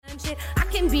it. I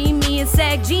can be me in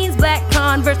sag jeans, black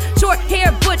Converse, short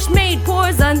hair, butch made,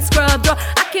 pores unscrubbed. Or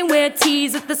I can wear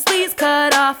tees with the sleeves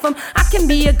cut off them. I can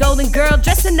be a golden girl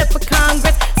dressing up for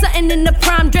Congress, something in the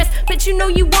prom dress. Bitch, you know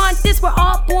you want this. We're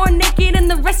all born naked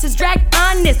and the rest is drag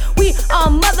honest. We all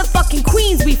motherfucking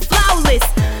queens, we flawless.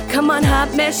 Come on,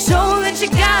 hot mess, show that you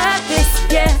got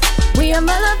this, yeah. We are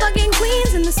motherfucking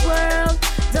queens in this world.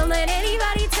 Don't let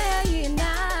anybody tell you you're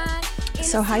not.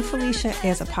 So Hi Felicia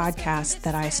is a podcast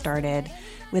that I started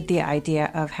with the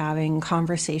idea of having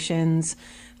conversations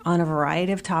on a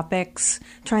variety of topics,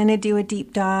 trying to do a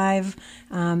deep dive,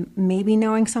 maybe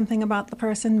knowing something about the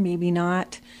person, maybe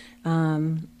not.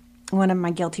 One of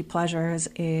my guilty pleasures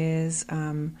is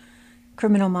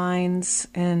Criminal Minds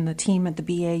and the team at the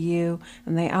BAU,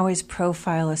 and they always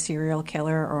profile a serial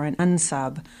killer or an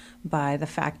unsub by the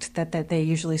fact that they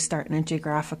usually start in a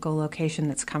geographical location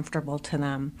that's comfortable to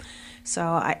them. So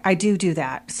I do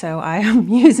that. So I am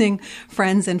using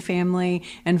friends and family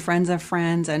and friends of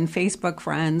friends and Facebook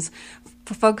friends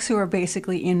for folks who are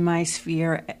basically in my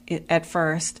sphere at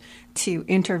first to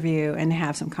interview and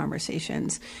have some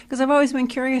conversations. Because I've always been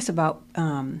curious about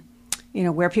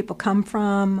where people come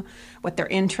from, what their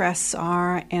interests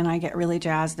are, and I get really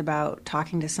jazzed about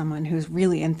talking to someone who's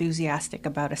really enthusiastic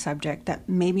about a subject that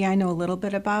maybe I know a little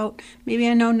bit about, maybe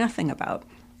I know nothing about.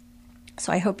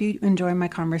 So I hope you enjoy my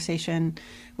conversation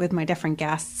with my different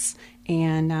guests,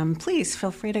 and please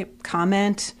feel free to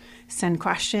comment, send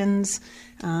questions,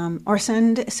 or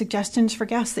send suggestions for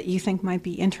guests that you think might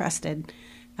be interested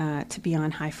to be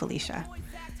on Hi Felicia.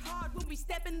 We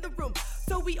step in the room,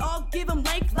 so we all give them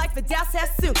length like Vidal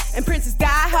Sassoon. And Princess Die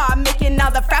Hard making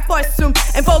all the frat boys zoom.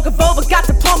 And Volga Volva got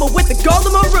diploma with the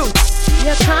golden maroon.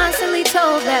 You're constantly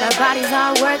told that our bodies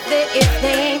aren't worth it. If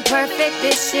they ain't perfect,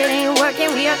 this shit ain't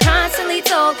working. We are constantly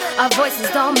told our voices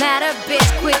don't matter. Bitch,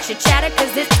 quit your chatter,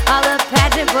 cause it's all a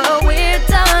pageant. But we're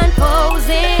done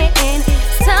posing.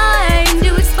 It's time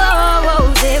to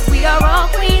expose it. We are all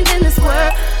queens in this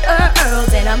world,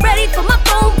 and I'm ready for my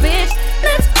phone, bitch.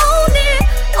 Let's own it,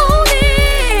 own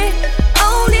it,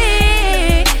 own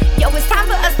it. Yo, it's time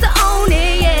for us to own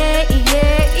it,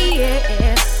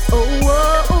 yeah. Oh,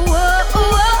 oh, oh, oh,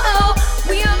 oh, oh.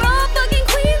 We are all fucking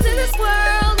queens in this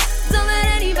world. Don't let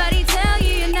anybody tell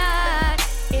you you're not.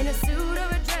 In a suit or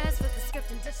a dress with a script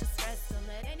and Dutch stress. Don't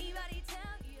let anybody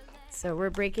tell you you're not. So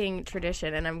we're breaking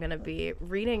tradition, and I'm going to be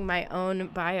reading my own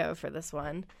bio for this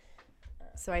one.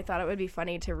 So I thought it would be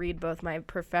funny to read both my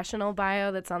professional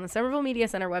bio that's on the Somerville Media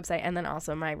Center website and then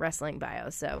also my wrestling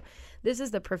bio. So this is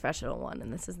the professional one,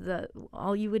 and this is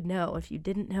all you would know if you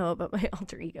didn't know about my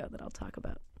alter ego that I'll talk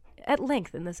about at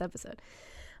length in this episode.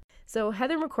 So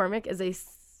Heather McCormick is a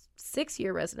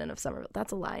 6-year resident of Somerville.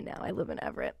 That's a lie now. I live in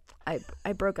Everett.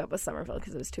 I broke up with Somerville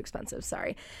because it was too expensive,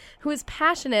 sorry. Who is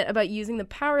passionate about using the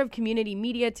power of community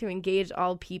media to engage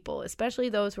all people, especially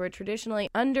those who are traditionally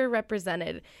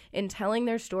underrepresented, in telling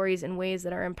their stories in ways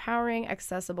that are empowering,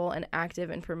 accessible, and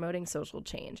active in promoting social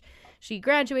change. She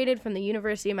graduated from the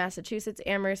University of Massachusetts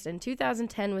Amherst in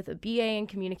 2010 with a BA in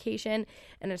Communication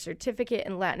and a certificate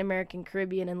in Latin American,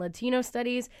 Caribbean, and Latino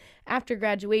Studies. After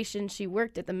graduation, she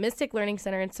worked at the Mystic Learning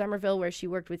Center in Somerville, where she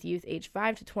worked with youth age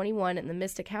 5 to 21 in the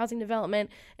Mystic Housing Development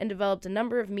and developed a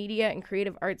number of media and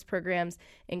creative arts programs,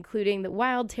 including the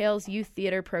Wild Tales Youth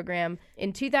Theater Program.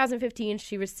 In 2015,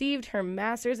 she received her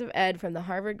Master's of Ed from the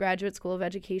Harvard Graduate School of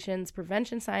Education's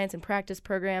Prevention Science and Practice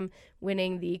Program,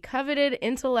 winning the coveted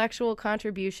Intellectual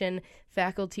Contribution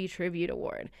Faculty Tribute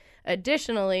Award.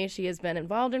 Additionally, she has been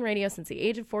involved in radio since the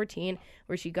age of 14,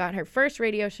 where she got her first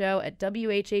radio show at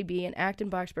WHAB in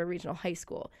Acton-Boxborough Regional High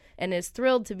School, and is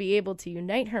thrilled to be able to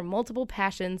unite her multiple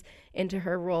passions into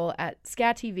her role at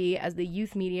SCAT TV as the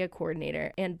Youth Media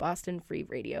Coordinator and Boston Free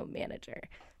Radio Manager.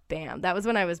 Bam. That was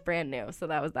when I was brand new, so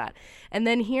that was that. And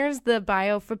then here's the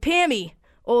bio for Pammy,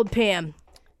 old Pam.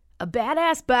 A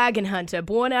badass bargain hunter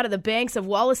born out of the banks of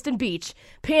Wollaston Beach,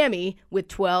 Pammy, with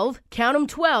 12, count 'em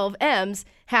 12, M's,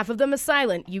 half of them are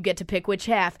silent, you get to pick which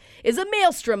half, is a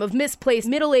maelstrom of misplaced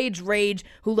middle-aged rage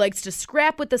who likes to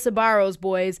scrap with the Sabaros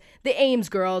boys, the Ames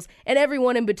girls, and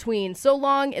everyone in between, so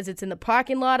long as it's in the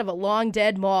parking lot of a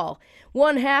long-dead mall.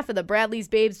 One half of the Bradley's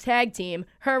Babes tag team,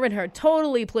 her and her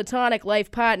totally platonic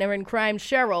life partner in crime,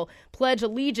 Cheryl, pledge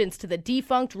allegiance to the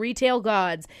defunct retail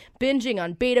gods, binging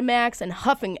on Betamax and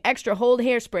huffing extra hold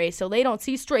hairspray so they don't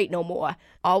see straight no more.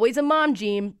 Always a mom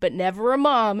gene, but never a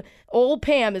mom. Old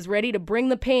Pam is ready to bring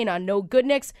the pain on no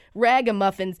goodniks,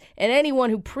 ragamuffins, and anyone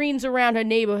who preens around her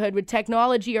neighborhood with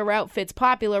technology or outfits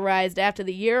popularized after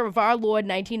the year of our Lord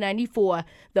 1994,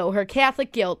 though her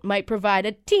Catholic guilt might provide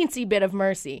a teensy bit of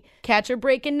mercy. Catch her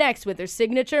breaking necks with her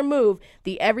signature move,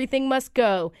 the Everything Must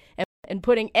Go, and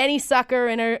putting any sucker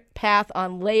in her path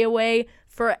on layaway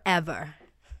forever.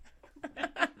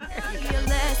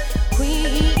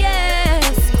 Queen,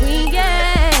 yes, queen,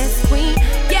 yes, queen,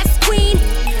 yes, queen,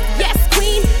 yes,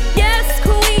 queen, yes,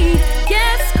 queen,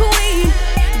 yes, queen,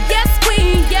 yes,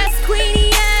 queen, yes,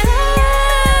 queen, yes.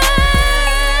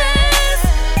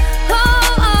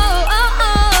 Oh, oh, oh,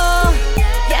 oh,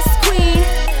 yes, queen,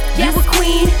 yes, you a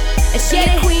queen, and she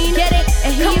a queen, get it,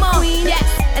 and he a queen,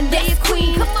 yes, and they a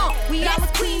queen, come on, we all a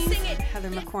queen, sing it. Heather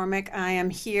McCormick. I am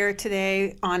here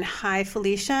today on Hi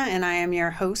Felicia, and I am your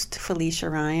host, Felicia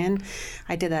Ryan.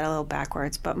 I did that a little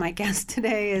backwards, but my guest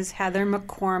today is Heather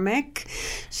McCormick.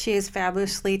 She is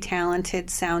fabulously talented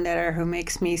sound editor who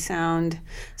makes me sound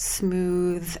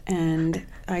smooth and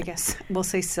I guess we'll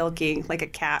say silky, like a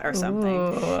cat or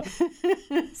something.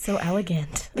 So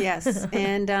elegant. Yes,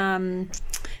 and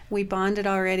we bonded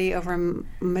already over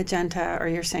magenta, or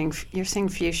you're saying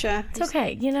fuchsia? It's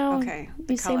okay. You know, okay,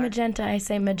 you say magenta, I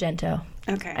say magento.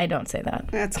 Okay. I don't say that.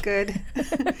 That's good.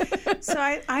 So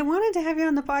I wanted to have you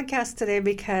on the podcast today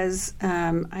because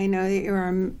I know that you're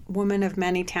a woman of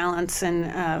many talents,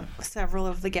 and several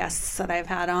of the guests that I've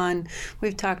had on,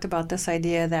 we've talked about this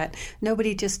idea that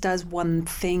nobody just does one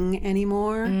thing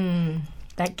anymore.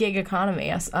 That gig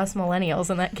economy, us millennials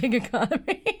and that gig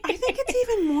economy. I think it's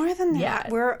even more than that. Yeah,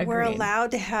 we're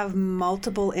allowed to have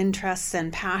multiple interests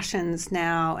and passions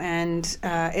now, and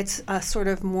it's a sort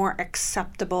of more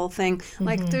acceptable thing. Mm-hmm.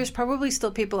 Like, there's probably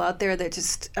still people out there that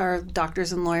just are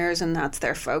doctors and lawyers, and that's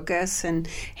their focus, and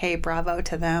hey, bravo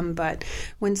to them. But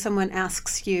when someone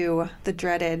asks you the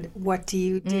dreaded, what do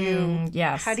you do?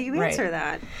 Yes, how do you answer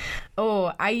that?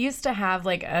 Oh, I used to have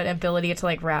like an ability to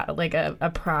like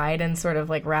a pride and sort of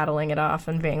like rattling it off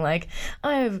and being like,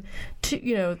 I have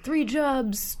 3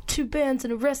 jobs, 2 bands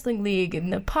in a wrestling league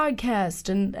and a podcast,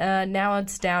 and now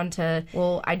it's down to,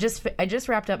 well, I just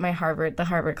wrapped up my the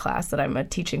Harvard class that I'm a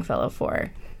teaching fellow for,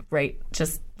 right,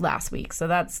 just last week. So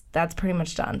that's pretty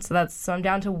much done. So I'm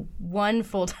down to 1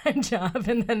 full-time job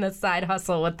and then the side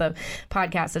hustle with the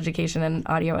podcast education and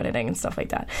audio editing and stuff like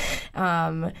that.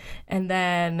 And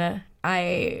then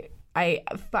I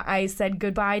said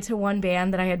goodbye to one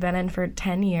band that I had been in for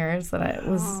 10 years that I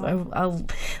was a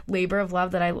labor of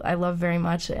love that I love very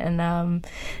much. And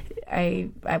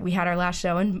we had our last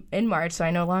show in March, so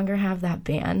I no longer have that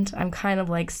band. I'm kind of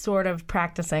like sort of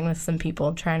practicing with some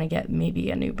people, trying to get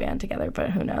maybe a new band together,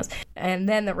 but who knows. And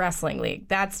then the wrestling league,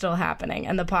 that's still happening.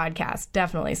 And the podcast,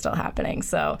 definitely still happening.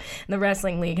 So the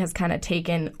wrestling league has kind of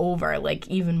taken over, like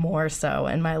even more so,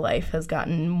 and my life has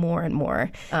gotten more and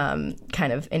more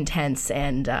kind of intense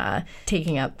and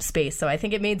taking up space. So I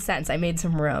think it made sense. I made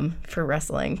some room for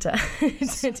wrestling to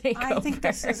take over. I think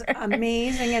this is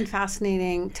amazing and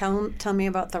fascinating. Tell me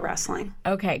about the wrestling.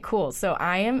 Okay, cool. So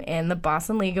I am in the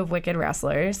Boston League of Wicked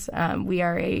Wrestlers. We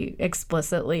are a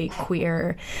explicitly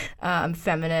queer,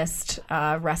 feminist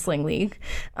wrestling league.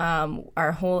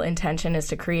 Our whole intention is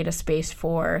to create a space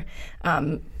for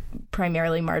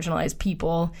primarily marginalized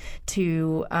people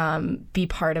to be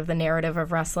part of the narrative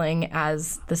of wrestling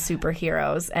as the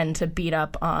superheroes and to beat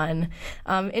up on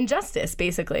injustice,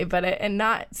 basically, and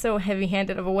not so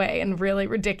heavy-handed of a way, and really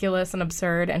ridiculous and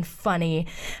absurd and funny,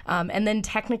 and then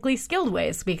technically skilled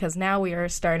ways, because now we are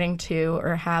starting to,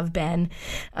 or have been,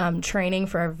 training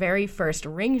for our very first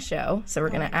ring show. So we're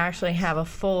going to actually have a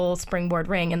full springboard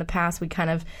ring. In the past, we kind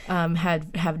of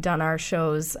have done our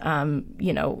shows,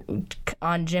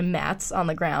 on gym mats on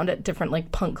the ground at different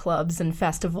like punk clubs and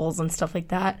festivals and stuff like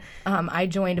that. I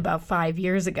joined about 5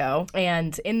 years ago,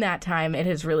 and in that time it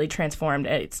has really transformed.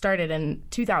 It started in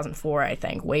 2004, I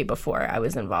think, way before I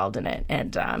was involved in it,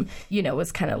 and it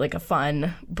was kind of like a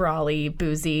fun, brawly,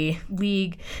 boozy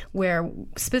league where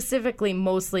specifically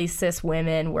mostly cis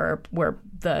women were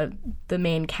the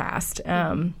main cast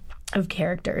of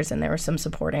characters, and there were some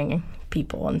supporting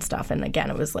people and stuff. And again,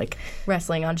 it was like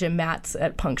wrestling on gym mats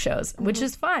at punk shows, which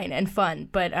is fine and fun.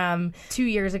 But 2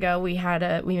 years ago, we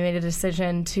made a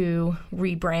decision to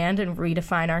rebrand and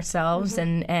redefine ourselves,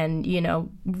 and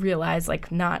realize like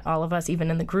not all of us,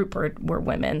 even in the group, were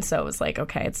women. So it was like,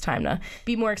 okay, it's time to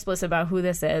be more explicit about who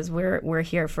this is. We're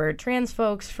here for trans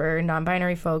folks, for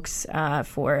non-binary folks,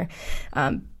 for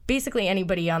basically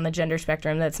anybody on the gender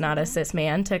spectrum that's not a cis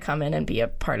man to come in and be a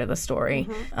part of the story.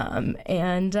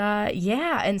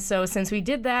 And so since we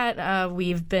did that,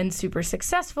 we've been super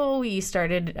successful. We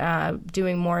started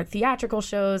doing more theatrical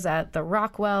shows at the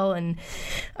Rockwell, and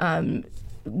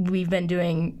we've been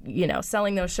doing,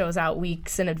 selling those shows out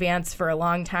weeks in advance for a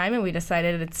long time, and we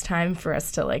decided it's time for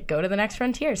us to like go to the next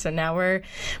frontier. So now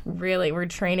we're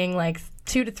training like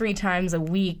 2 to 3 times a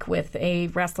week with a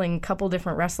couple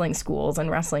different wrestling schools and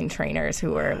wrestling trainers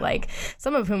who are like,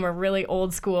 some of whom are really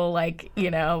old school, like,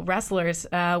 wrestlers.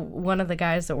 One of the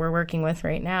guys that we're working with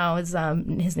right now is,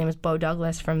 his name is Bo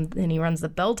Douglas and he runs the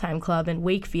Bell Time Club in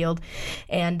Wakefield.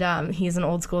 And he's an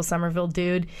old school Somerville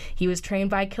dude. He was trained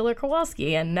by Killer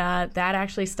Kowalski, and that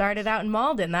actually started out in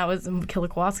Malden. That was Killer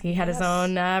Kowalski had his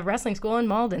own wrestling school in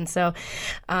Malden. So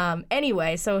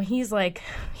anyway, so he's like,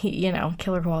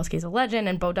 Killer Kowalski's a legend,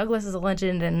 and Bo Douglas is a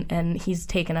legend, and he's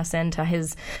taken us into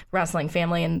his wrestling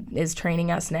family and is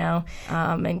training us now,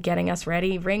 and getting us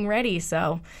ring ready,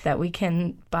 so that we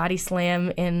can body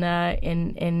slam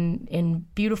in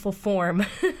beautiful form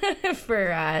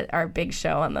for our big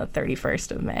show on the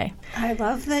 31st of May. I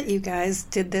love that you guys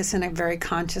did this in a very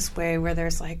conscious way, where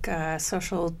there's like a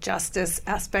social justice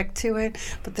aspect to it,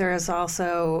 but there is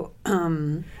also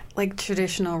like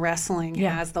traditional wrestling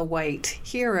has the white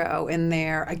hero in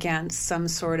there against some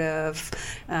sort of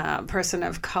person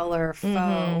of color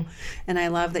foe. And I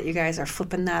love that you guys are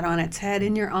flipping that on its head,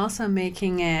 and you're also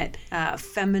making it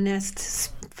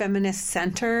feminist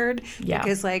centered,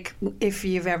 because like if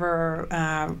you've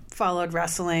ever followed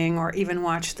wrestling or even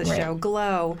watched the show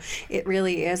Glow, it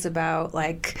really is about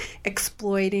like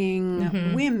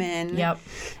exploiting women.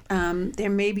 There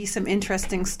may be some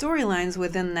interesting storylines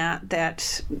within that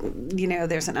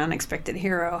there's an unexpected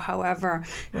hero. However,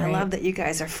 I love that you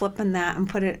guys are flipping that and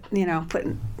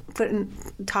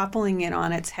toppling it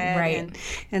on its head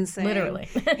and saying, literally.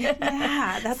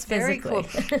 That's very cool.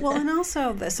 Well, and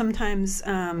also sometimes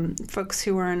folks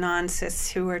who are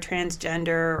non-cis, who are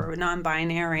transgender or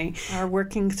non-binary, are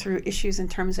working through issues in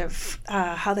terms of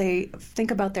how they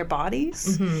think about their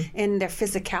bodies and their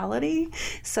physicality.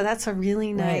 So that's a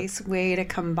really nice way to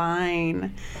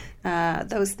combine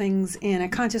those things in a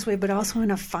conscious way, but also in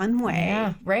a fun way.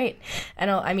 Yeah, right. And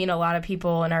I mean, a lot of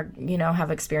people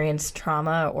have experienced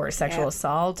trauma or sexual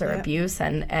assault or abuse,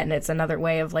 and it's another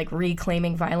way of like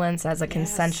reclaiming violence as a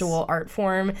consensual art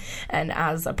form and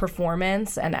as a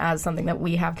performance and as something that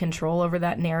we have control over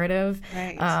that narrative,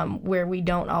 where we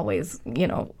don't always,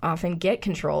 often get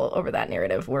control over that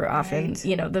narrative. We're often,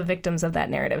 the victims of that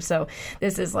narrative. So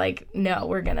this is like, no,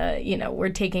 we're gonna, we're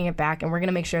taking it back, and we're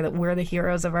gonna make sure that we're the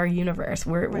heroes of our universe.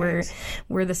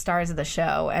 We're the stars of the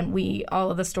show, and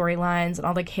all of the storylines and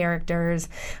all the characters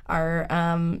are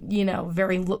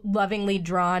very lovingly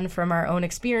drawn from our own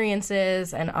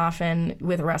experiences. And often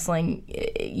with wrestling,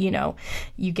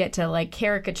 you get to like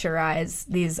caricaturize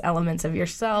these elements of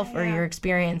yourself or your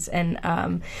experience, and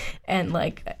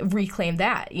like reclaim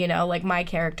that. Like my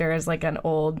character is like an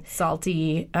old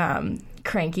salty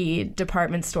cranky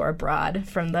department store broad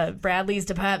from the Bradley's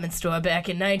department store back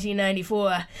in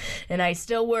 1994, and I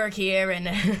still work here,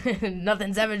 and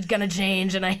nothing's ever gonna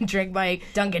change, and I drink my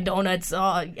Dunkin' Donuts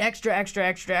all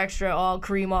extra, all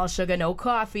cream, all sugar, no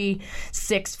coffee,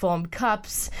 6 foam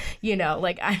cups,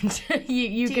 like I'm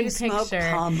you can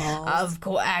picture, of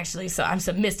course, actually, so I'm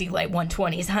some Misty Light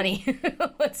 120s, honey.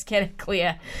 Let's get it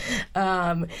clear.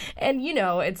 And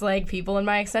it's like people in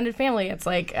my extended family, it's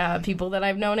like people that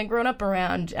I've known and grown up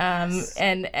around,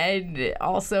 and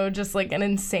also just like an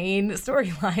insane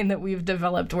storyline that we've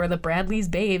developed where the Bradley's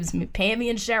babes, Pammy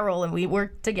and Cheryl, and we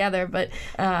work together, but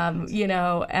and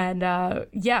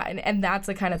that's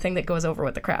the kind of thing that goes over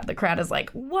with the crowd. The crowd is like,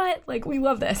 what? Like, we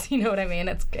love this. You know what I mean?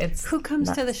 It's who comes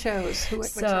nuts. To the shows?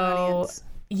 Which audience?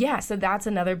 Yeah, so that's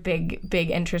another big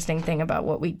interesting thing about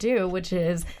what we do, which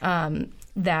is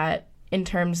that in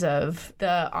terms of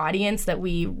the audience that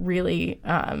we really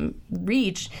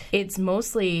reach, it's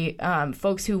mostly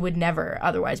folks who would never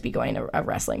otherwise be going to a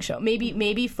wrestling show.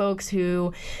 Maybe folks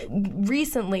who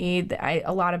recently,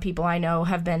 a lot of people I know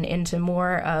have been into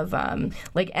more of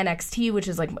like NXT, which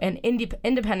is like an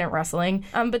independent wrestling,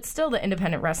 but still the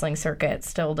independent wrestling circuit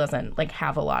still doesn't like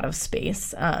have a lot of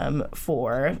space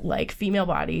for like female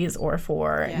bodies or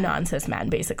for non-cis men,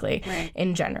 basically,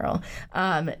 in general.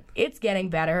 It's getting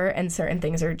better, and certain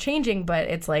things are changing, but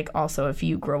it's like also if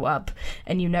you grow up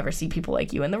and you never see people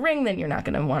like you in the ring, then you're not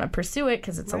going to want to pursue it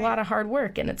because it's a lot of hard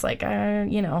work, and it's like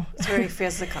it's very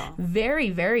physical. Very,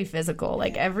 very physical.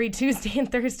 Like every Tuesday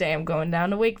and Thursday I'm going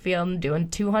down to Wakefield and doing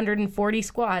 240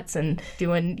 squats and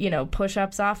doing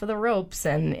push-ups off of the ropes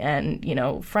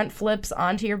and front flips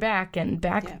onto your back and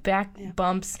back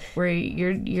bumps where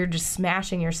you're just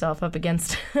smashing yourself up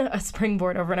against a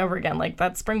springboard over and over again. Like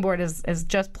that springboard is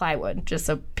just plywood, just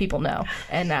so people know. know.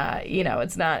 And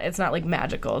it's not like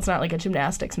magical. It's not like a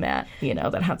gymnastics mat,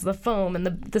 that has the foam and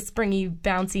the springy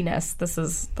bounciness.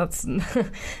 That's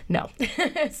no.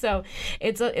 So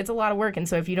it's a lot of work. And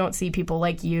so if you don't see people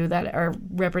like you that are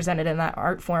represented in that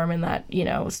art form and that,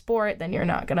 sport, then you're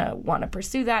not going to want to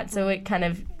pursue that. So it kind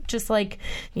of just like,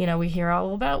 we hear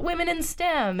all about women in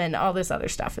STEM and all this other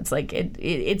stuff. It's like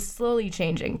it's slowly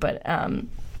changing,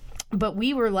 but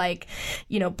we were like,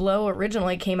 Blow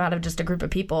originally came out of just a group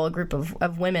of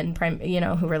women,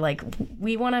 who were like,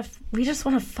 we just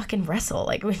want to fucking wrestle.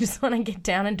 Like, we just want to get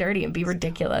down and dirty and be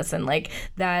ridiculous. And like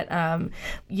that, and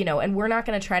we're not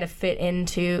going to try to fit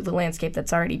into the landscape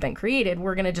that's already been created.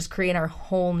 We're going to just create our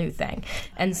whole new thing.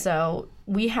 And so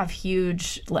we have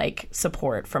huge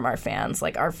support from our fans.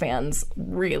 Like, our fans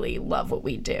really love what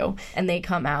we do, and they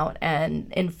come out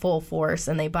and in full force,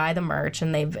 and they buy the merch,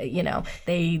 and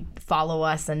they follow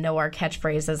us and know our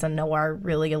catchphrases and know our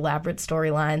really elaborate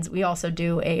storylines. We also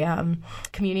do a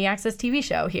community access TV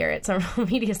show here at Somerville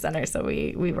Media Center, so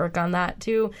we work on that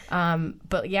too.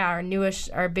 But yeah,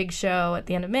 our big show at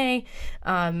the end of May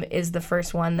is the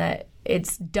first one that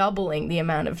it's doubling the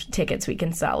amount of tickets we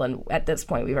can sell, and at this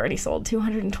point we've already sold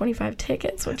 225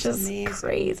 tickets, which is amazing.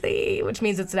 Crazy, which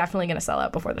means it's definitely going to sell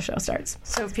out before the show starts.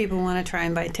 So if people want to try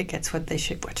and buy tickets, what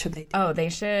should they do? Oh, they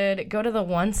should go to the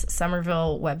Once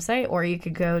Somerville website, or you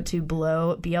could go to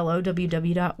bloww.org,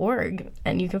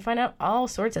 and you can find out all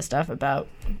sorts of stuff about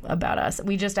us.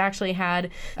 We just actually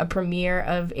had a premiere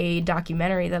of a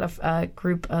documentary that a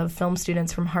group of film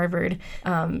students from Harvard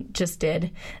just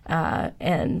did,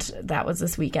 and that was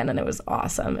this weekend, and it was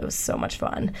awesome. It was so much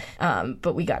fun.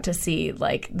 But we got to see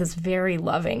this very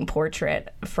loving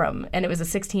portrait and it was a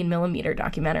 16 millimeter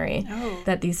documentary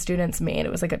that these students made.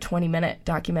 It was like a 20-minute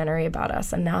documentary about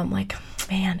us. And now I'm like,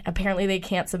 man, apparently they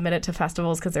can't submit it to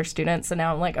festivals because they're students. So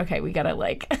now I'm like, okay, we gotta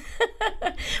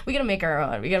we gotta make our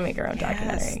own. We gotta make our own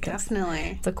documentary. Yes,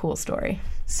 definitely. It's a cool story.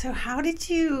 So have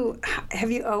you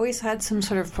always had some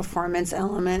sort of performance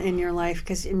element in your life?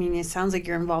 Because, it sounds like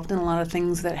you're involved in a lot of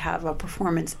things that have a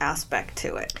performance aspect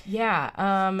to it. Yeah.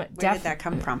 Where did that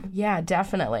come from? Yeah,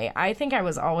 definitely. I think I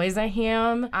was always a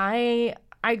ham.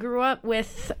 I grew up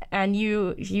with, and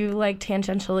you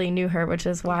tangentially knew her, which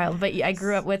is wild, but I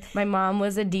grew up with, my mom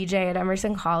was a DJ at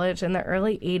Emerson College in the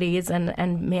early 80s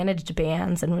and managed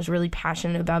bands and was really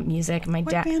passionate about music. What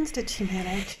bands did she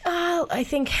manage? I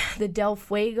think the Del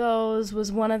Fuegos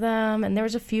was one of them, and there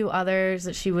was a few others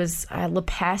that she was, La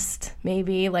Peste,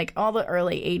 maybe, all the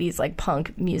early 80s,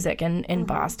 punk music in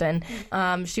Boston.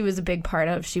 She was a big part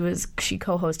of, she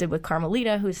co-hosted with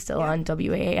Carmelita, who's still on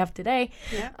WAAF today,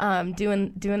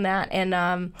 doing that.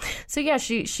 And so yeah,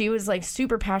 she was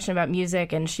super passionate about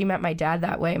music, and she met my dad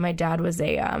that way. My dad was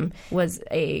a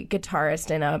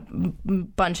guitarist in a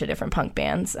bunch of different punk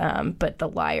bands, but the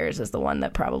Liars is the one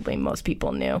that probably most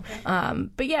people knew.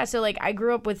 But yeah, so I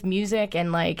grew up with music,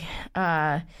 and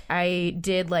I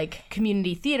did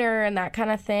community theater and that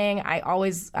kind of thing. I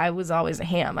was always a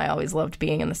ham. I always loved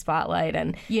being in the spotlight,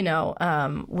 and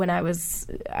when I was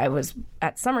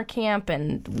at summer camp,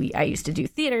 and I used to do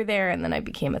theater there, and then I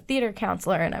became a theater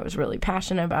counselor, and I was really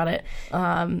passionate about it.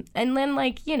 And then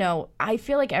I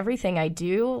feel like everything I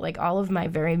do, all of my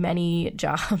very many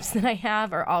jobs that I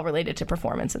have, are all related to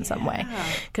performance in some way.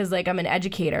 Because I'm an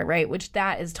educator, right? Which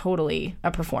that is totally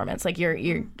a performance.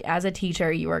 You're as a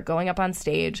teacher, you are going up on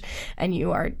stage, and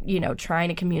you are trying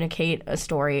to communicate a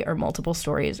story or multiple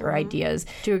stories or ideas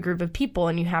to a group of people,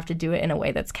 and you have to do it in a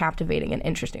way that's captivating and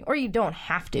interesting. Or you don't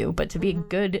have to, but to be a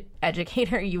good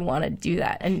educator, you want to do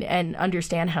that and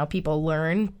understand how people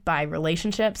learn by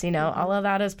relationships. All of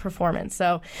that is performance.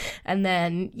 So, and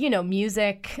then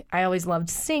music, I always loved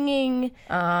singing.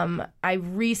 I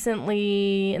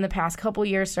recently, in the past couple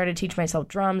years, started to teach myself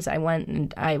drums. I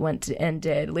went and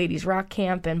did ladies rock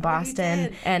camp in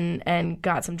Boston, and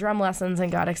got some drum lessons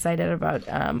and got excited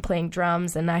about playing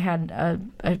drums. And I had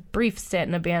a brief stint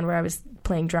in a band where I was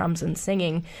playing drums and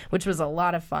singing, which was a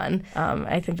lot of fun.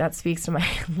 I think that speaks to my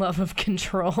love of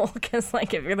control, because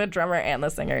if you're the drummer and the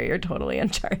singer, you're totally in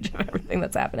charge of everything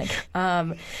that's happening.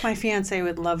 My fiance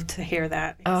would love to hear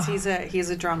that. He's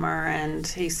a drummer, and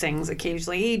he sings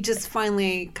occasionally. He just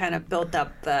finally kind of built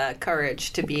up the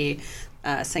courage to be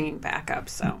singing backup.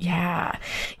 So yeah,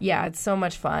 it's so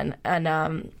much fun. And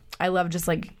I love just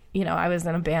I was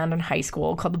in a band in high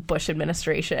school called the Bush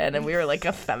Administration, and we were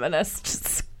a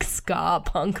feminist ska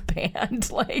punk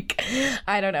band. Like,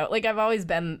 I don't know. Like, I've always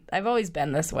been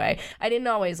this way. I didn't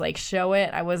always like show it.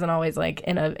 I wasn't always like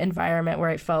in an environment where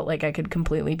I felt like I could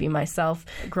completely be myself.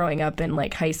 Growing up in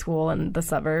like high school and the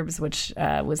suburbs, which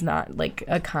was not like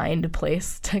a kind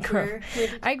place to grow.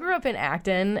 I grew up in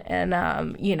Acton,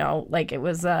 and you know, like it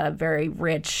was a very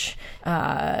rich,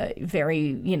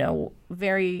 very, you know,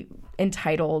 very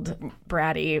entitled,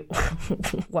 bratty,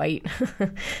 white,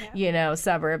 you know,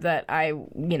 suburb that I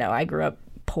grew up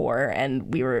poor,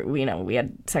 and we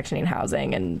had Section 8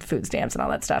 housing and food stamps and all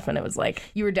that stuff, and it was like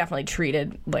you were definitely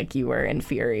treated like you were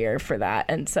inferior for that.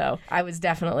 And so I was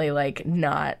definitely like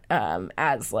not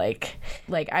as like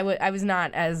I was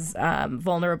not as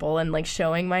vulnerable and like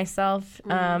showing myself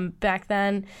back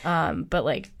then, but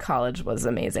like college was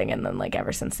amazing, and then like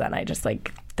ever since then I just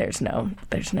like there's no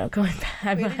going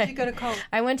back. Where did you go to college?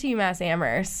 I went to UMass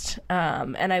Amherst,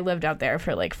 and I lived out there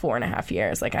for like 4.5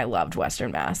 years. Like I loved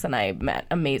Western Mass, and I met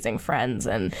amazing friends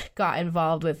and got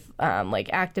involved with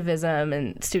like activism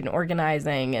and student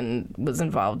organizing, and was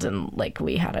involved in like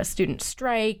we had a student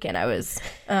strike, and I was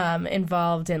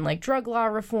involved in like drug law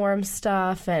reform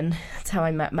stuff, and that's how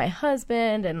I met my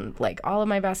husband and like all of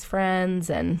my best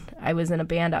friends. And I was in a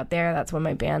band out there. That's when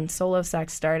my band Solo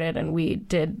Sex started, and we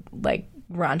did like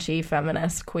raunchy,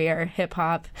 feminist, queer,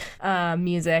 hip-hop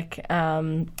music,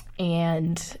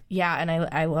 and yeah, and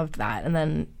I loved that. And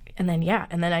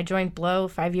then I joined Blow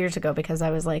 5 years ago because I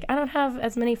was like, I don't have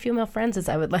as many female friends as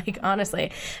I would like,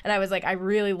 honestly. And I was like, I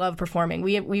really love performing.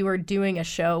 We were doing a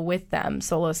show with them.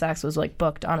 Solo Sex was like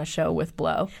booked on a show with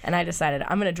Blow, and I decided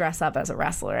I'm gonna dress up as a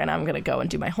wrestler, and I'm gonna go and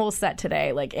do my whole set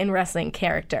today like in wrestling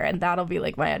character, and that'll be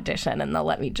like my audition, and they'll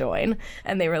let me join.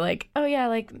 And they were like, oh yeah,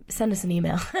 like send us an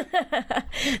email.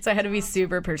 So I had to be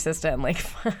super persistent. Like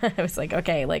I was like,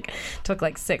 okay, like took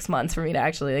like 6 months for me to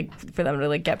actually like for them to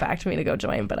like get back to me to go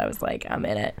join, but I was like, I'm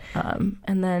in it.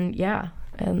 And then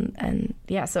and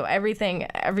yeah, so everything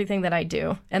that I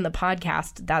do, and the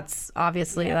podcast, that's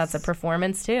obviously that's a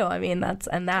performance too. I mean, that's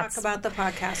talk about the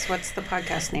podcast. What's the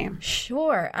podcast name?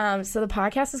 Sure. So the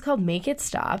podcast is called Make It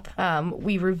Stop.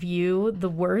 We review the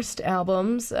worst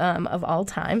albums of all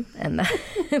time, and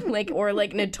or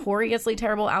notoriously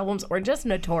terrible albums, or just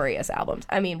notorious albums.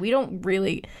 I mean, we don't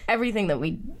really, everything that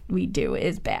we do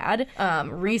is bad.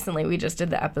 Recently we just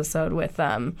did the episode with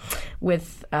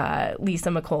Lisa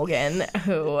McColgan,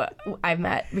 who I've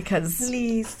met because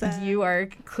Lisa, you are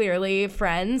clearly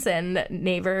friends and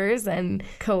neighbors and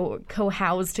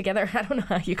co-housed together. I don't know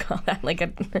how you call that. Like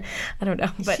I don't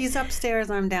know. But she's upstairs,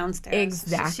 I'm downstairs.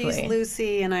 Exactly. She's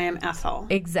Lucy and I am Ethel.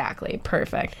 Exactly.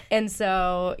 Perfect. And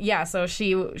so yeah, so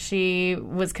she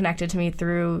was connected to me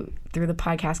through the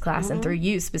podcast class and through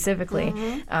you specifically,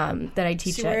 that I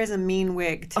teach. She wears a mean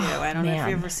wig too. Oh, I don't know if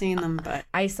you've ever seen them, but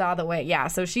I saw the way. Yeah,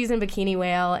 so she's in Bikini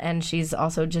Whale, and she's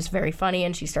also just very funny,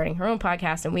 and she's starting her own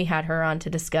podcast, and we had her on to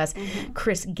discuss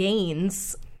Chris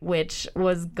Gaines, which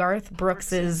was Garth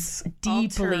Brooks's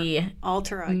deeply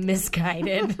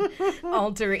misguided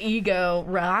alter ego,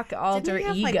 rock alter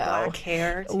Didn't he have, ego. Like, black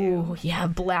hair too? Ooh, yeah,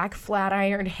 black flat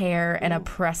ironed hair and a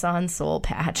press-on soul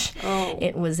patch. Oh.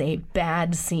 It was a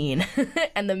bad scene,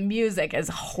 and the music is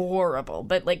horrible.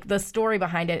 But like the story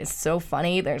behind it is so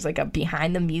funny. There's like a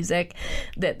behind the music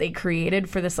that they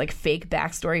created for this like fake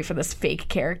backstory for this fake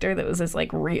character that was this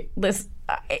like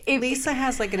Lisa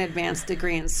has like an advanced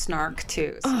degree in snark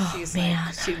too, so she's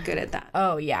good at that.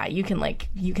 Oh yeah, you can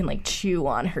chew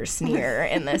on her sneer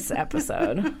in this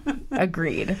episode.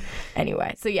 Agreed.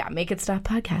 Anyway, so yeah,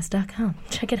 makeitstoppodcast.com.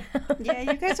 Check it out. Yeah,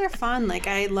 you guys are fun. Like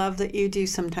I love that you do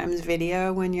sometimes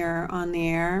video when you're on the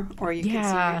air, or you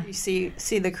can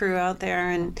see the crew out there,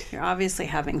 and you're obviously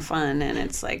having fun, and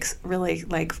it's like really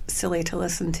like silly to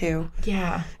listen to.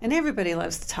 Yeah. And everybody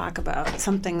loves to talk about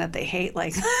something that they hate,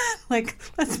 like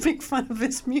let's make fun of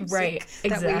his music, right?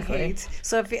 Exactly. That we hate.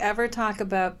 So if you ever talk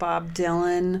about Bob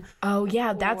Dylan, oh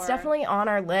yeah, that's definitely on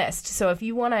our list. So if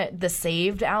you want the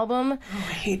Saved album, I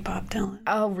hate Bob Dylan.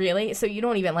 Oh really? So you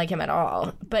don't even like him at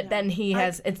all? But then he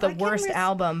has it's the worst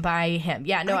album by him.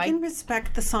 Yeah, no, I can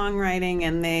respect the songwriting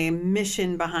and the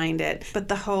mission behind it, but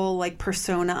the whole like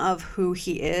persona of who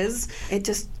he is,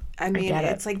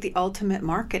 it's like the ultimate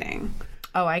marketing.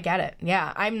 Oh, I get it.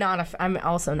 Yeah, I'm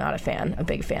also not a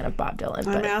big fan of Bob Dylan.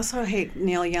 But I also hate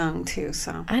Neil Young too.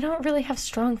 So I don't really have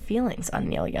strong feelings on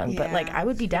Neil Young, but like I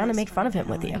would be down to make fun of him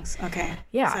with you. Okay.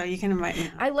 Yeah. So you can invite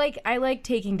me. I like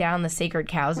taking down the sacred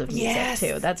cows of music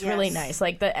too. That's really nice.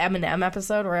 Like the Eminem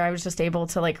episode where I was just able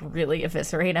to like really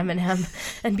eviscerate Eminem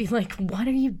and be like, what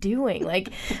are you doing? Like,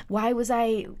 why was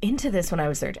I into this when I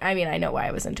was 13? I mean, I know why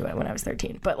I was into it when I was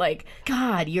 13, but like,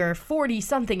 God, you're 40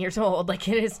 something years old. Like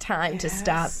it is time to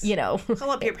stop, Pull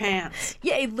up your pants.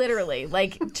 Yeah, literally,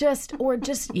 like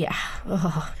yeah.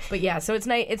 Ugh. But yeah, so it's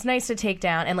nice to take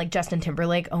down, and like Justin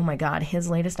Timberlake, oh my God, his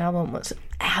latest album was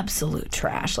absolute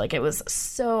trash. Like it was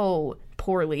so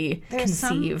poorly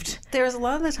conceived. There's a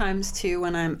lot of the times too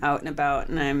when I'm out and about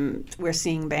and we're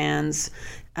seeing bands.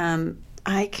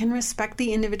 I can respect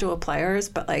the individual players,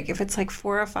 but like if it's like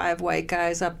 4 or 5 white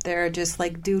guys up there just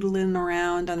like doodling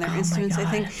around on their instruments, I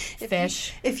think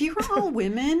if you were all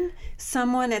women,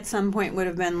 someone at some point would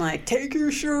have been like, take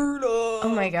your shirt off. Oh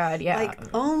my God, yeah. Like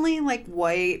only like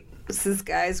white cis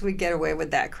guys would get away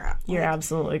with that crap. You're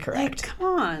absolutely correct. Like, come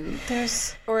on.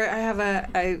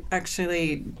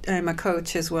 I'm a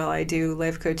coach as well. I do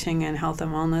life coaching and health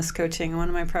and wellness coaching. One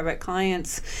of my private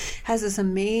clients has this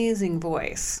amazing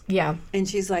voice. Yeah. And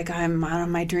she's like, I'm out of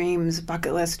my dreams,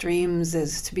 bucket list dreams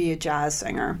is to be a jazz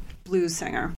singer, blues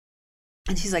singer.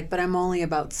 And she's like, but I'm only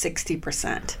about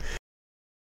 60%.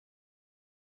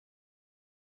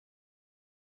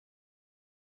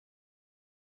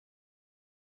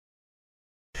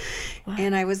 What?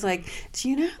 And I was like, do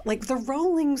you know, like the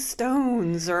Rolling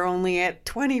Stones are only at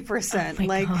 20%. Oh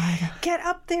like, God. Get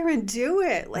up there and do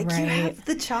it. Like, you have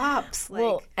the chops. Like,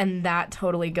 well, and that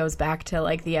totally goes back to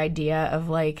like the idea of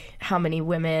like how many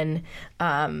women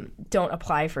don't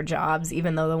apply for jobs,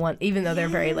 even though they're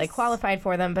very like qualified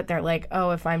for them, but they're like, oh,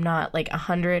 if I'm not like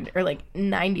 100 or like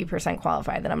 90%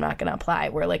 qualified, then I'm not going to apply.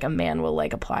 Where like a man will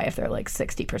like apply if they're like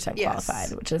 60%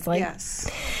 qualified, which is like,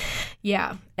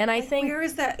 yeah. And I think, where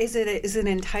is that? Is it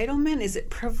entitlement? Is it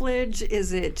privilege?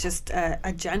 Is it just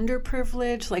a gender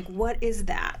privilege? Like, what is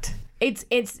that? It's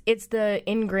the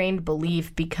ingrained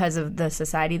belief because of the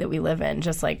society that we live in.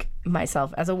 Just like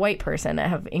myself as a white person, I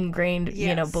have ingrained,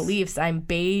 beliefs. I'm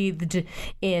bathed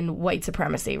in white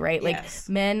supremacy, right? Like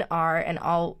men are, and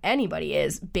anybody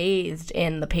is bathed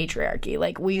in the patriarchy.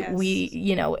 Like we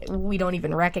don't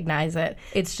even recognize it.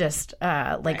 It's just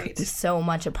so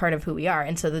much a part of who we are.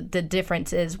 And so the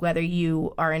difference is whether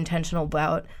you are intentional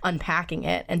about unpacking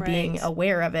it and being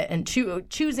aware of it and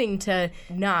choosing to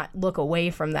not look away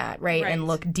from that, right? And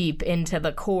look deep into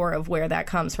the core of where that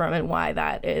comes from and why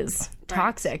that is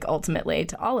toxic ultimately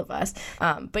to all of us.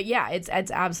 But yeah, it's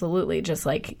absolutely just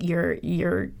like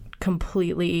you're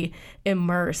completely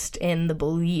immersed in the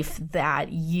belief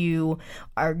that you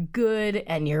are good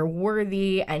and you're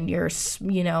worthy and your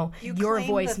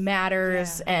voice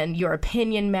matters and your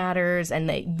opinion matters and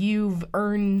that you've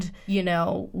earned,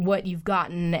 what you've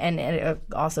gotten. And it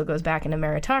also goes back into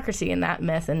meritocracy and that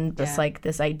myth and just like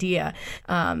this idea.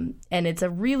 And it's a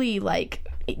really like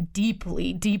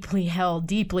deeply held,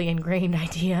 deeply ingrained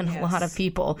idea in a lot of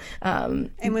people. And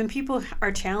when people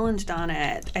are challenged on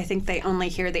it, I think they only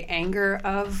hear the anger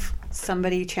of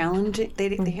somebody challenging.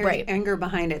 They hear the anger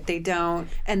behind it. They don't,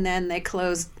 and then they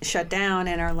shut down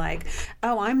and are like,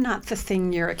 "Oh, I'm not the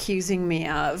thing you're accusing me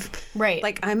of." Right.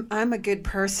 Like I'm a good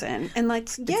person, and like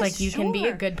it's like you can be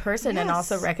a good person and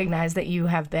also recognize that you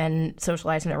have been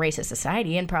socialized in a racist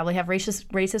society and probably have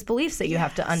racist beliefs that you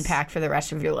have to unpack for the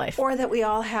rest of your life, or that we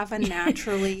all have a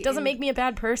naturally doesn't make me a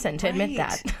bad person to admit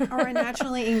that, or a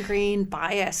naturally ingrained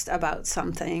bias about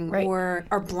something, or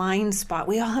our blind spot.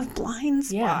 We all have blind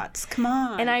spots. Come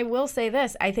on. And I will say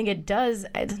this, I think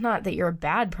it's not that you're a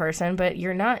bad person, but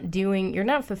you're not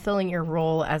fulfilling your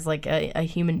role as like a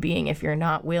human being if you're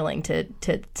not willing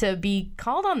to be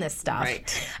called on this stuff.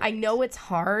 Right. I know it's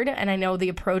hard and I know the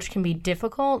approach can be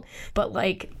difficult, but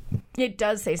like it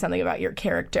does say something about your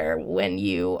character when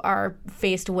you are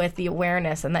faced with the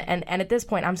awareness and at this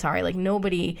point, I'm sorry, like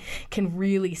nobody can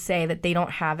really say that they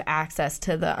don't have access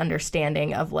to the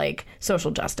understanding of like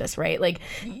social justice, right? Like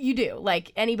you do.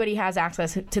 Like anybody has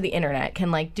access to the internet,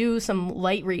 can like do some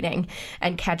light reading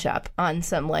and catch up on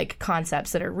some like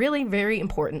concepts that are really very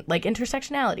important, like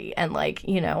intersectionality and like,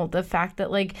 the fact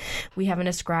that like we have an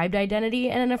ascribed identity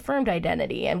and an affirmed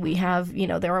identity, and we have,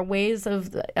 there are ways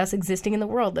of us existing in the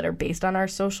world that are based on our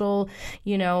social,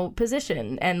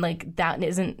 position. And like that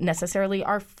isn't necessarily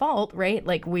our fault, right?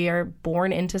 Like we are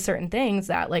born into certain things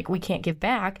that like we can't give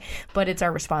back, but it's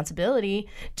our responsibility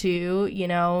to,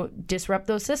 disrupt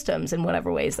those systems in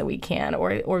whatever ways that we can,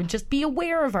 or just be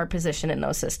aware of our position in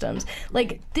those systems.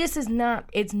 Like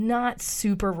it's not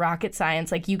super rocket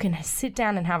science. Like you can sit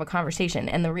down and have a conversation.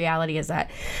 And the reality is that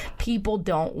people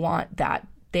don't want that.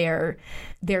 Their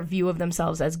view of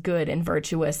themselves as good and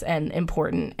virtuous and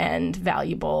important and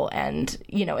valuable and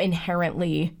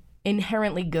inherently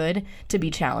inherently good to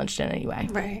be challenged in any way.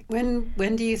 Right.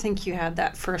 When do you think you had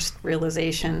that first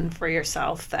realization for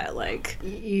yourself that like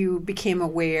you became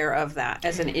aware of that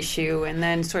as an issue, and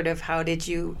then sort of how did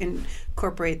you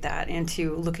incorporate that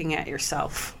into looking at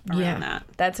yourself around that?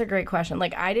 That's a great question.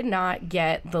 Like, I did not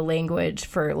get the language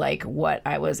for like what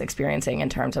I was experiencing in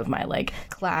terms of my like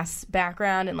class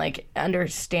background and like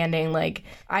understanding. Like,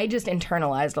 I just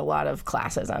internalized a lot of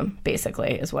classism,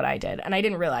 basically, is what I did, and I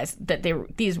didn't realize that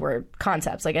these were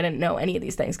concepts. Like, I didn't know any of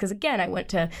these things because, again, I went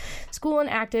to school in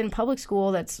Acton, public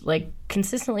school that's like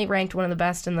consistently ranked one of the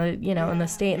best in the in the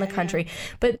state and the country,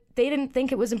 but they didn't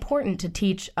think it was important to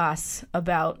teach us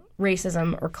about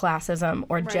racism or classism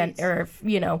or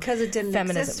because it didn't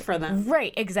feminism. exist for them.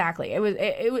 Right, exactly.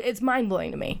 It's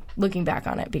mind-blowing to me looking back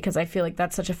on it, because I feel like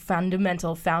that's such a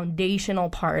foundational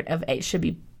part of it. Should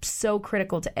be so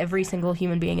critical to every single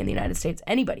human being in the United States,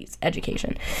 anybody's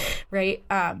education, right?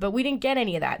 But we didn't get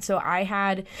any of that. So I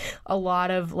had a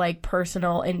lot of like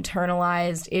personal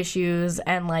internalized issues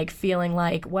and like feeling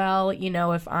like, well,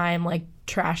 if I'm like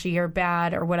trashy or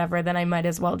bad or whatever, then I might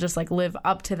as well just like live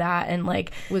up to that, and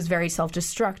like was very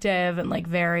self-destructive and like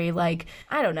very like,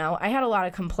 I don't know, I had a lot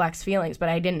of complex feelings, but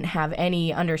I didn't have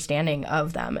any understanding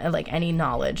of them, like any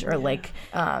knowledge or like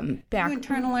You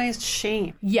internalized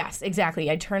shame. Yes, exactly.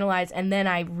 I internalized, and then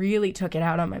I really took it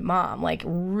out on my mom, like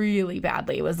really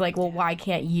badly. It was like, well, why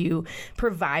can't you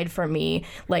provide for me?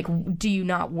 Like, do you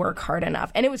not work hard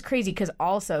enough? And it was crazy because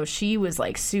also she was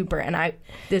like super, and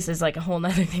this is like a whole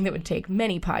nother thing that would take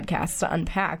many podcasts to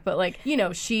unpack, but like,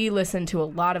 she listened to a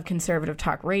lot of conservative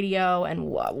talk radio and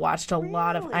watched a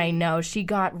lot of, I know, she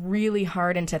got really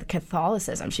hard into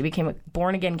Catholicism. She became a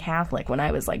born again Catholic when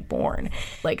I was like born,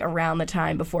 like around the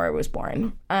time before I was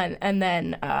born. And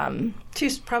then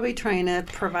she's probably trying to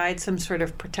provide some sort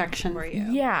of protection for you.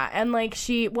 Yeah, and like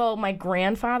my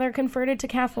grandfather converted to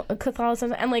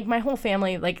Catholicism, and like my whole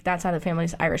family, like that side of the family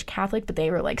is Irish Catholic, but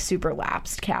they were like super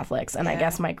lapsed Catholics. And I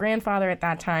guess my grandfather at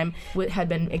that time had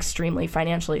been extremely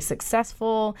financially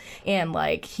successful, and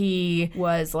like he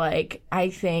was like, I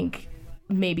think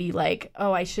maybe like,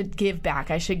 oh, I should give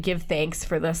back, I should give thanks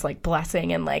for this like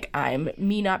blessing, and like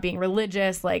me not being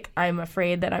religious, like I'm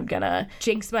afraid that I'm gonna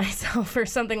jinx myself or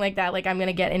something like that, like I'm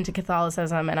gonna get into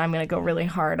Catholicism and I'm gonna go really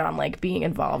hard on like being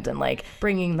involved in like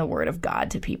bringing the word of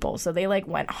God to people. So they like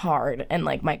went hard, and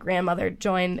like my grandmother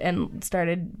joined and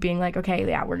started being like, okay,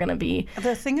 yeah, we're gonna be.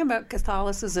 The thing about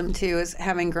Catholicism too is,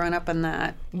 having grown up in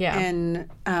that, and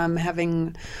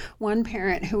having one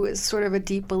parent who was sort of a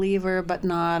deep believer but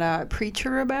not a preacher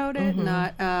about it,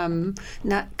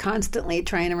 not constantly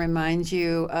trying to remind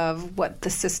you of what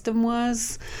the system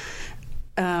was.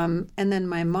 And then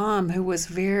my mom, who was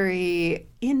very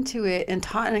into it and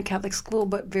taught in a Catholic school,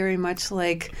 but very much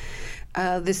like,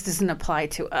 this doesn't apply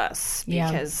to us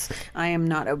because I am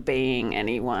not obeying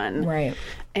anyone. Right.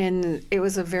 And it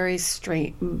was a very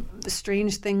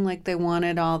strange thing. Like, they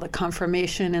wanted all the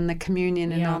confirmation and the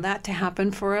communion and all that to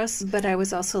happen for us. But I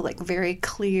was also like very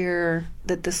clear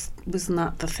that this was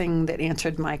not the thing that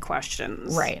answered my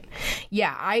questions. Right.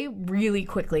 Yeah. I really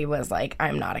quickly was like,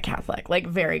 I'm not a Catholic. Like,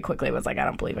 very quickly was like, I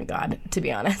don't believe in God, to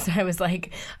be honest. I was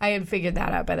like, I had figured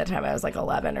that out by the time I was like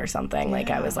 11 or something. Like,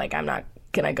 I was like, I'm not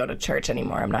gonna go to church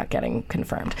anymore. I'm not getting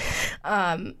confirmed.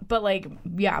 But like,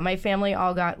 yeah, my family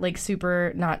all got like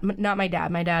super, not my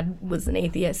dad. My dad is an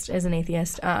atheist.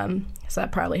 So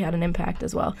that probably had an impact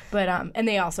as well. But, and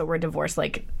they also were divorced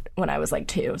like when I was like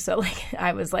 2. So like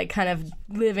I was like kind of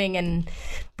living in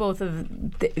both of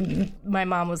my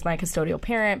mom was my custodial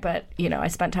parent, but I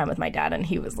spent time with my dad, and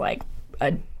he was like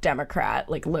a Democrat,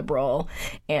 like liberal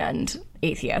and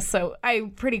atheist. So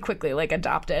I pretty quickly like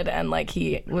adopted, and like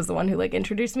he was the one who like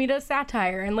introduced me to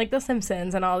satire and like The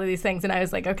Simpsons and all of these things, and I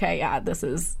was like, okay, yeah, this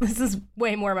is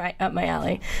way more up my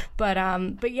alley. But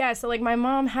yeah, so like my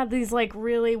mom had these like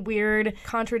really weird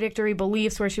contradictory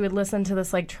beliefs where she would listen to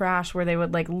this like trash where they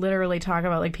would like literally talk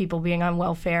about like people being on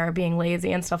welfare, being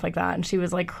lazy and stuff like that, and she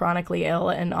was like chronically ill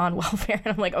and on welfare,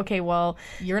 and I'm like, okay, well,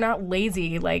 you're not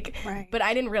lazy, like, right. But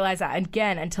I didn't realize that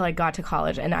again until I got to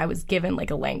college, and I was given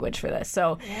like a language for this.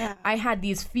 So I had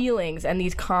these feelings and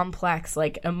these complex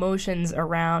like emotions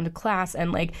around class,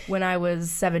 and like when I was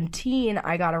 17,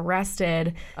 I got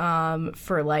arrested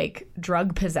for like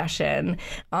drug possession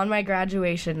on my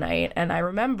graduation night, and I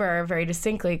remember very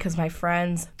distinctly because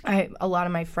a lot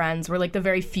of my friends were like the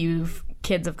very few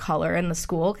kids of color in the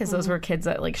school, because those were kids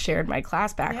that like shared my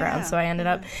class background. So I ended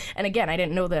up, and again, I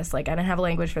didn't know this, like I didn't have a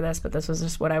language for this, but this was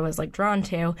just what I was like drawn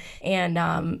to. And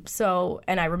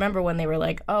and I remember when they were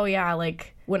like, oh yeah,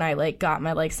 like when I like got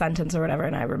my like sentence or whatever,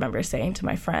 and I remember saying to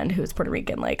my friend who's Puerto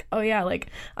Rican, like, oh yeah, like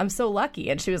I'm so lucky.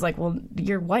 And she was like, well,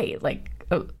 you're white, like,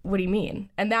 oh, what do you mean?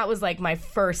 And that was like my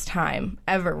first time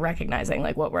ever recognizing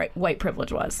like what white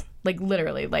privilege was. Like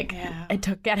literally, like it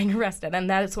took getting arrested. And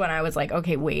that's when I was like,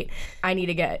 okay, wait, I need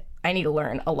to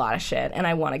learn a lot of shit, and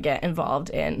I want to get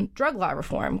involved in drug law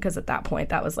reform, because at that point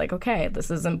that was like, okay, this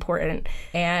is important,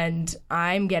 and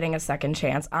I'm getting a second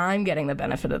chance. I'm getting the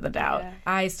benefit of the doubt.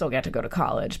 I still get to go to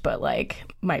college, but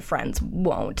like my friends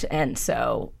won't, and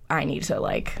so I need to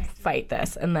like fight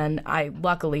this. And then I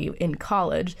luckily in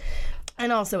college,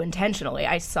 and also intentionally,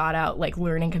 I sought out like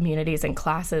learning communities and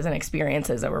classes and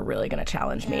experiences that were really going to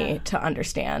challenge me to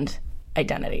understand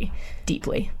identity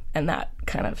deeply. And that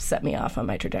kind of set me off on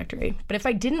my trajectory. But if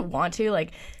I didn't want to,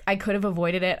 like, I could have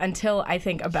avoided it until I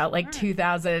think about like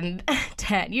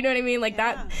 2010. You know what I mean? Like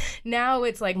that. Now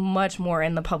it's like much more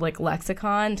in the public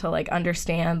lexicon to like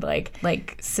understand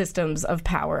like systems of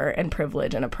power and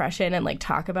privilege and oppression, and like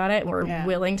talk about it. And we're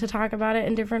willing to talk about it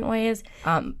in different ways.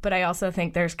 But I also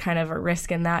think there's kind of a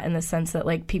risk in that, in the sense that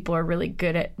like people are really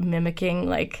good at mimicking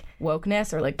like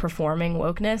wokeness, or like performing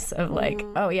wokeness of like,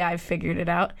 oh yeah, I've figured it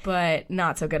out, but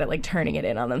not so good at like turning it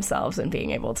in on themselves and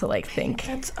being able to like think.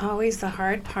 That's always the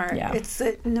hard part. Yeah. It's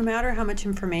that no matter how much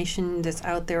information that's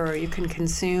out there or you can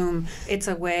consume, it's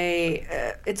a way,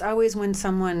 it's always when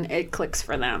it clicks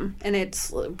for them. And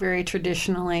it's very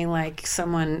traditionally like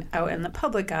someone out in the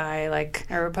public eye, like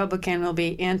a Republican will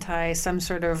be anti some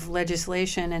sort of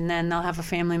legislation, and then they'll have a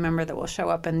family member that will show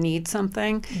up and need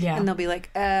something. Yeah. And they'll be like,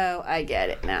 oh, I get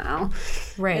it now.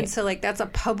 Right. And so like that's a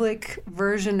public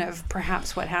version of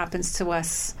perhaps what happens to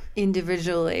us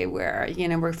individually, where, you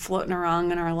know, we're floating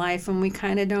around in our life and we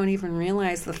kind of don't even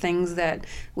realize the things that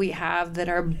we have that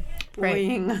are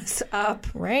buoying us up,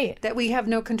 that we have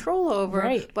no control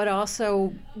over, but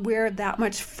also we're that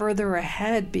much further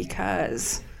ahead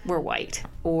because we're white,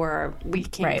 or we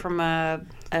came from a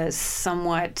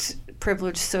somewhat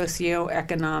privileged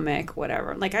socioeconomic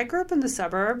whatever. Like I grew up in the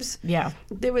suburbs. Yeah.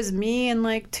 There was me and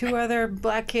like two other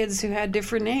black kids who had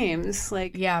different names.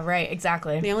 Like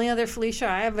exactly. The only other Felicia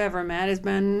I have ever met has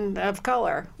been of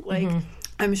color. Like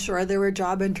I'm sure there were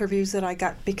job interviews that I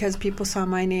got because people saw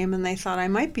my name and they thought I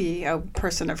might be a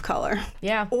person of color.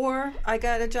 Yeah. Or I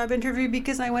got a job interview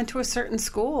because I went to a certain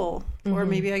school. Or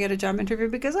maybe I got a job interview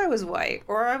because I was white.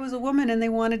 Or I was a woman and they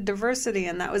wanted diversity,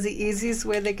 and that was the easiest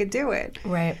way they could do it.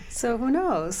 Right. So who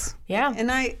knows? Yeah.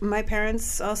 And my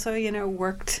parents also, you know,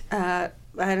 worked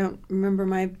I don't remember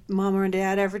my mom or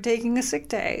dad ever taking a sick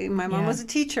day. My mom was a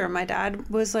teacher. My dad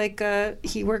was like,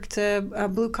 he worked a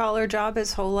blue-collar job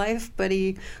his whole life, but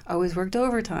he always worked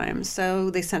overtime.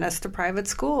 So they sent us to private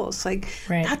schools. Like,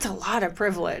 that's a lot of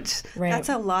privilege. That's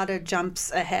a lot of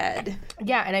jumps ahead.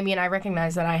 Yeah, and I mean, I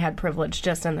recognize that I had privilege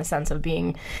just in the sense of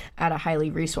being at a highly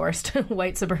resourced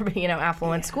white suburban, you know,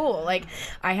 affluent school. Like,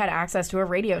 I had access to a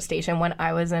radio station when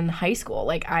I was in high school.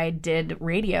 Like, I did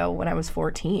radio when I was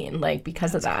 14, like, because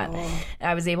of that. Cool.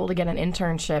 I was able to get an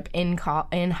internship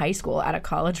in high school at a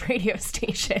college radio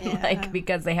station, like,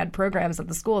 because they had programs at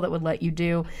the school that would let you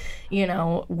do, you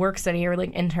know, work study or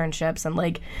like internships, and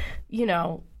like, you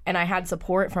know, and I had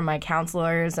support from my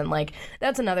counselors, and like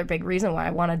that's another big reason why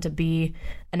I wanted to be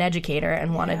an educator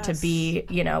and wanted to be,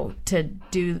 you know,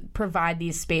 to provide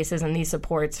these spaces and these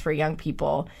supports for young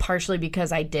people, partially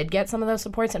because I did get some of those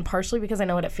supports, and partially because I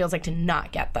know what it feels like to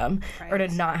not get them, or to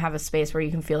not have a space where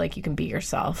you can feel like you can be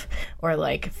yourself, or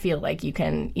like feel like you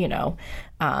can, you know,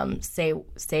 say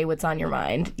what's on your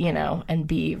mind, you know, and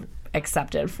be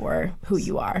accepted for who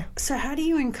you are. So how do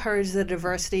you encourage the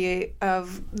diversity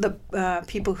of the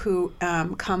people who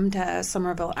come to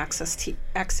Somerville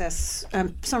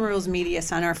Somerville's Media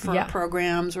Center for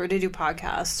programs, or to do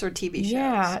podcasts or TV shows?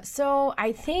 Yeah, so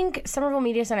I think Somerville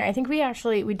Media Center, I think we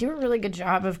do a really good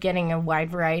job of getting a wide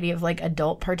variety of like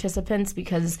adult participants,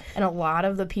 and a lot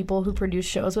of the people who produce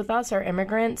shows with us are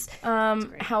immigrants.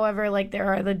 However, like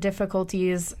there are the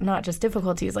difficulties, not just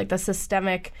difficulties, like the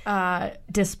systemic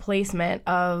displacement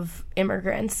of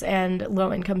immigrants and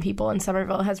low-income people in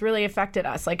Somerville has really affected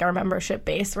us, like our membership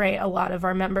base, right? A lot of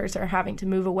our members are having to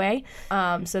move away.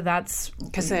 So that's...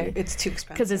 Because it's too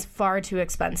expensive. Because it's far too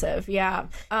expensive, yeah.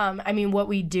 I mean, what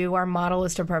we do, our model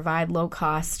is to provide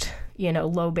low-cost, you know,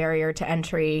 low barrier to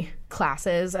entry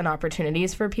classes and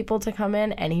opportunities for people to come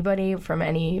in, anybody from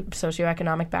any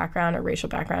socioeconomic background or racial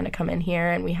background to come in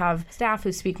here. And we have staff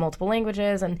who speak multiple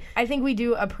languages. And I think we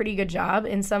do a pretty good job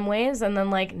in some ways. And then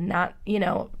like not,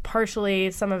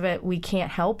 partially some of it we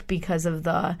can't help because of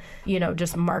the,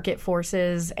 just market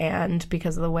forces and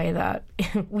because of the way that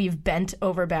we've bent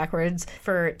over backwards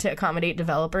to accommodate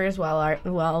developers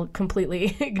while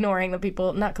completely ignoring the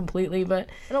people, not completely, but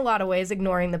in a lot of ways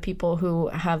ignoring the people who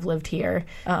have lived here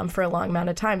for a long amount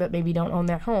of time, but maybe don't own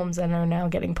their homes and are now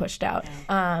getting pushed out.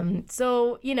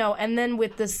 So, and then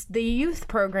with the youth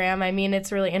program, I mean,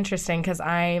 it's really interesting because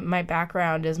my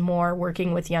background is more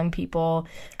working with young people.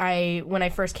 When I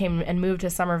first came and moved to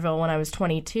Somerville when I was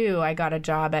 22, I got a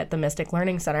job at the Mystic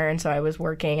Learning Center, and so I was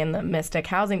working in the Mystic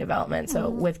housing development, so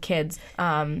with kids,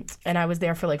 and I was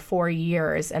there for like 4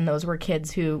 years, and those were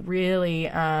kids who really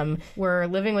were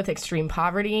living with extreme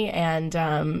poverty, and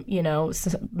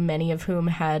many of whom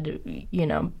had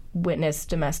witnessed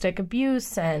domestic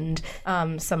abuse, and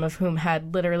some of whom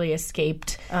had literally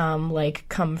escaped,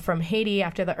 come from Haiti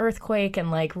after the earthquake,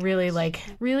 and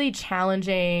really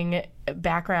challenging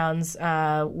backgrounds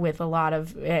with a lot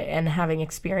of, and having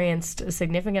experienced a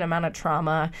significant amount of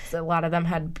trauma. A lot of them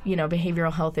had,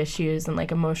 behavioral health issues and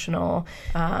like emotional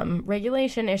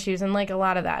regulation issues and like a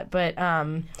lot of that. But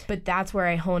that's where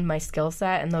I honed my skill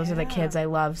set, and those are the kids I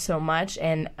love so much.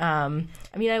 And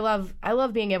I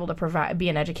love being able to be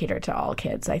an educator to all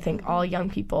kids. I think all young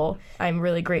people, I'm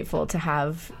really grateful to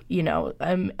have,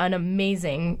 an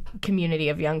amazing community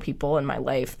of young people in my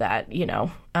life that,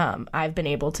 I've been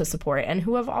able to support and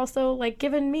who have also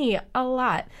given me a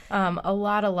lot.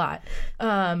 What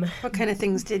kind of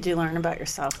things did you learn about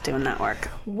yourself doing that work?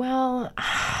 Well,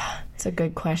 it's a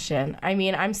good question. I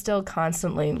mean, I'm still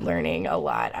constantly learning a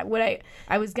lot. I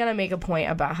was going to make a point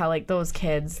about how those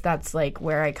kids, that's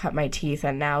where I cut my teeth.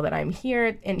 And now that I'm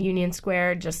here in Union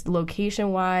Square, just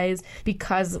location wise,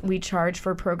 because we charge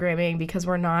for programming, because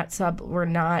we're not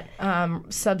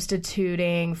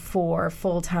substituting for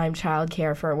full-time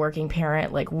childcare for a working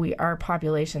parent, our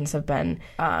populations have been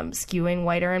skewing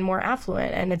whiter and more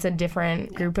affluent, and it's a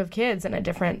different group of kids and a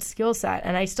different skill set.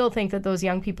 And I still think that those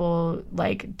young people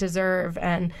deserve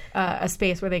a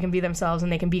space where they can be themselves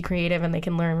and they can be creative and they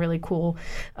can learn really cool,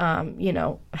 how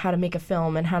to make a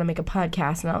film and how to make a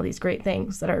podcast and all these great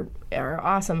things that are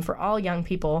awesome for all young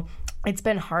people. It's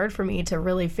been hard for me to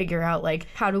really figure out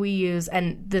how do we use,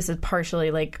 and this is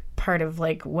partially part of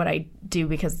what I do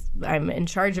because I'm in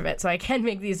charge of it, so I can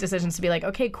make these decisions to be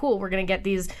okay, cool, we're going to get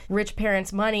these rich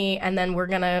parents money and then we're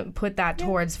going to put that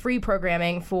towards free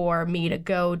programming for me to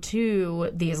go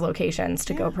to these locations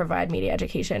to go provide media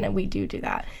education, and we do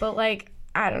that. But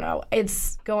I don't know.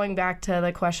 It's going back to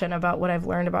the question about what I've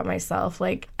learned about myself.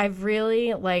 I've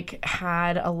really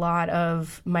had a lot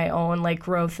of my own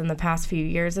growth in the past few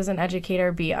years as an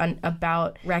educator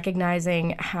about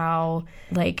recognizing how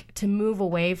to move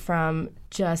away from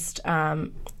just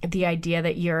the idea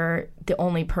that you're the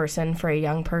only person for a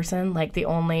young person, the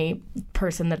only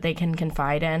person that they can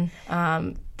confide in.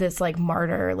 This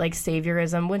martyr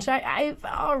saviorism, which I've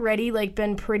already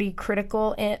been pretty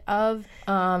critical of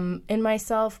in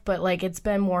myself, but it's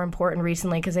been more important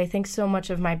recently because I think so much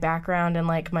of my background and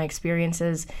my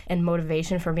experiences and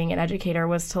motivation for being an educator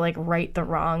was to right the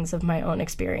wrongs of my own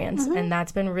experience. Mm-hmm. And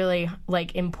that's been really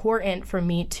important for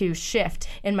me to shift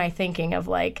in my thinking of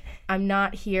I'm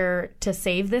not here to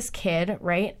save this kid,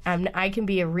 right? I can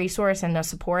be a resource and a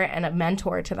support and a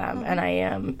mentor to them, and I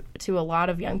am to a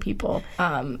lot of young people.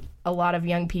 A lot of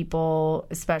young people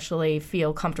especially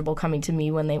feel comfortable coming to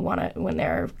me when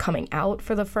they're coming out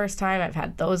for the first time. I've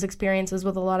had those experiences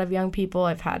with a lot of young people.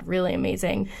 I've had really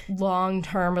amazing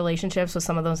long-term relationships with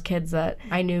some of those kids that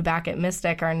I knew back at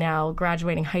Mystic are now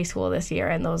graduating high school this year,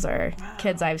 and those are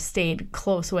kids I've stayed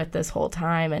close with this whole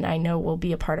time and I know will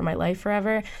be a part of my life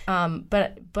forever.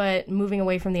 But moving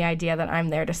away from the idea that I'm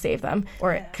there to save them,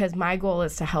 or because my goal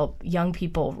is to help young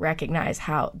people recognize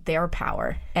how their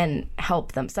power and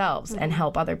help themselves and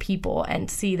help other people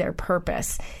and see their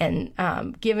purpose, and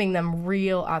giving them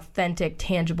real, authentic,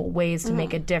 tangible ways to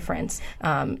make a difference,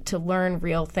 to learn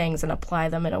real things and apply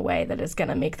them in a way that is going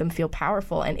to make them feel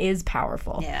powerful and is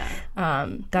powerful. Yeah.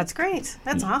 That's great.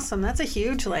 That's awesome. That's a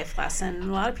huge life lesson.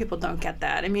 A lot of people don't get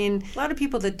that. I mean, a lot of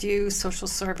people that do social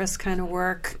service kind of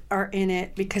work are in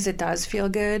it because it does feel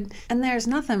good. And there's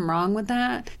nothing wrong with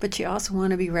that. But you also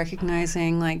want to be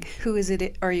recognizing, who is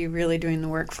it are you really doing the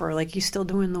work for? You still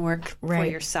doing the the work for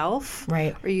Right. yourself?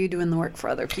 Right. Or are you doing the work for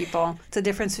other people? It's a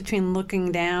difference between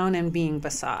looking down and being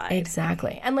beside.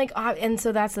 Exactly. And like, and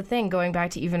so that's the thing, going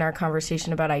back to even our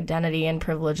conversation about identity and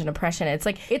privilege and oppression, it's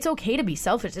like, it's okay to be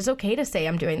selfish. It's okay to say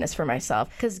I'm doing this for myself.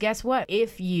 Because guess what?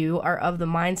 If you are of the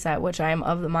mindset, which I am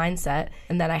of the mindset,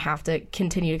 and that I have to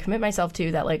continue to commit myself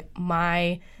to, that like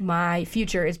my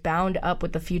future is bound up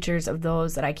with the futures of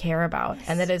those that I care about.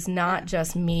 And that is not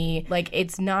just me. Like,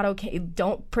 it's not okay.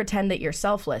 Don't pretend that you're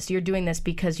selfless. You're doing this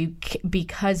because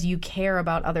you care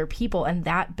about other people, and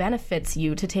that benefits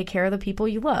you to take care of the people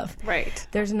you love. Right.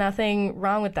 There's nothing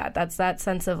wrong with that. That's that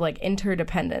sense of like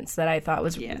interdependence that I thought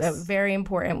was very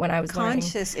important when I was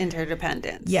Conscious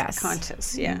interdependence. Yes.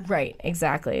 Conscious, yeah. Right,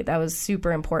 exactly. That was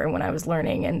super important when I was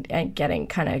learning and getting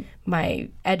kind of my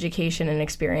education and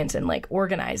experience in like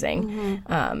organizing,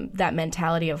 that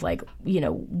mentality of like,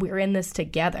 we're in this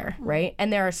together, right?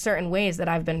 And there are certain ways that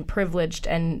I've been privileged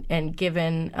and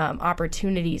given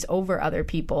opportunities over other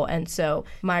people. And so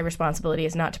my responsibility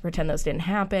is not to pretend those didn't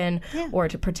happen or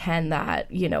to pretend that,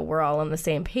 we're all on the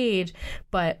same page.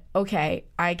 But okay,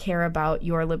 I care about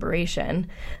your liberation.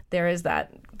 There is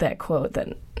that quote that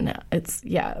it's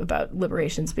about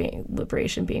liberation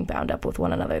being bound up with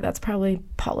one another. That's probably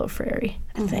Paulo Freire,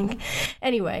 I think.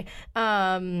 Anyway,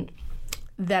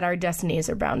 that our destinies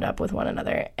are bound up with one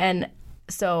another. And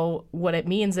so what it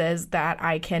means is that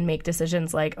I can make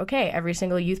decisions like, okay, every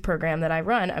single youth program that I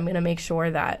run, I'm going to make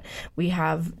sure that we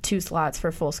have 2 slots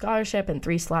for full scholarship and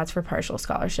 3 slots for partial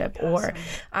scholarship. Awesome. Or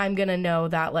I'm going to know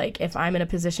that like if I'm in a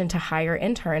position to hire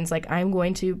interns, like I'm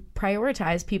going to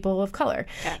prioritize people of color,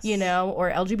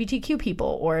 or LGBTQ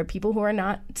people or people who are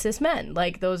not cis men.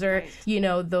 Like those are,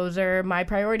 those are my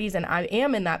priorities, and I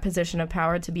am in that position of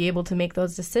power to be able to make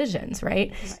those decisions,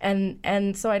 right?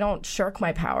 And so I don't shirk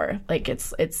my power. Like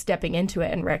it's stepping into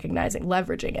it and recognizing,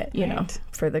 leveraging it,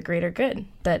 for the greater good.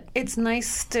 That it's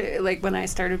nice to, like, when I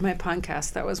started my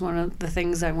podcast, that was one of the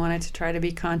things I wanted to try to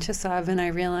be conscious of, and I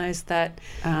realized that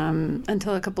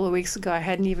until a couple of weeks ago, I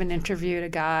hadn't even interviewed a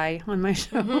guy on my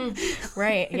show.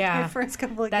 Right? Yeah. My first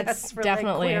couple of That's guests were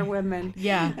definitely like queer women.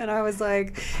 Yeah. And I was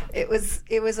like, it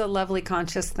was a lovely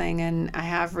conscious thing, and I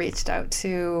have reached out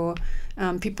to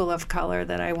people of color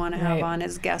that I want to have on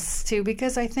as guests too,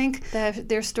 because I think that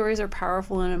their stories are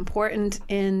powerful and important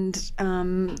and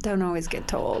don't always get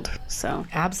told. So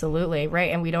absolutely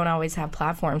right, and we don't always have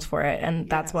platforms for it, and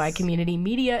that's why community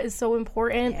media is so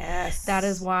important. Yes, that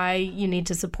is why you need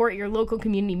to support your local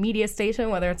community media station,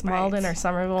 whether it's Malden or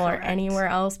Somerville or anywhere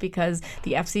else, because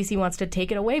the FCC wants to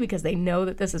take it away because they know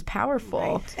that this is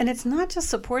powerful. And it's not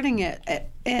just supporting it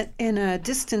in a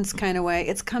distance kind of way.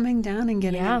 It's coming down and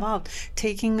getting involved,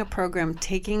 taking a program,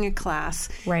 taking a class.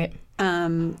 Right.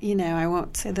 I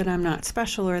won't say that I'm not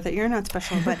special or that you're not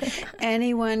special, but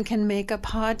anyone can make a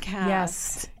podcast.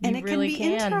 Yes, and it really can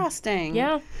be interesting.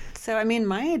 Yeah. So, I mean,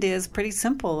 my idea is pretty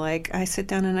simple. Like, I sit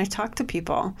down and I talk to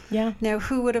people. Yeah. Now,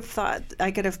 who would have thought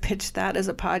I could have pitched that as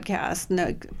a podcast?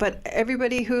 No, but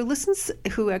everybody who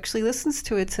actually listens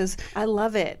to it says, I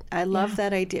love it. I love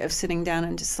that idea of sitting down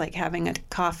and just like having a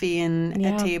coffee and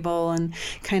a table and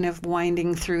kind of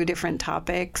winding through different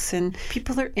topics. And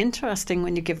people are interesting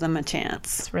when you give them a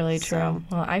chance. It's really true.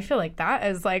 Well, I feel like that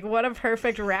is like, what a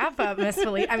perfect wrap up, Miss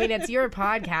Felice. I mean, it's your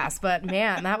podcast, but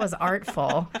man, that was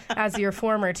artful. As your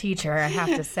former teacher, I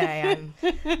have to say,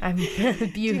 I'm beautiful.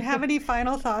 Do you have any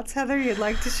final thoughts, Heather, you'd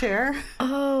like to share?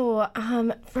 Oh,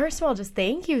 first of all, just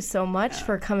thank you so much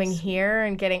for coming here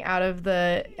and getting out of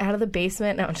the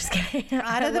basement. No, I'm just kidding.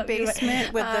 Out of the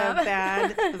basement with the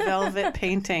bad velvet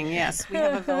painting. Yes, we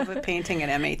have a velvet painting at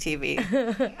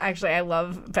MATV. Actually, I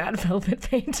love bad velvet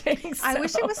paintings. So. I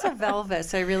wish it was a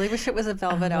Velvet. I really wish it was a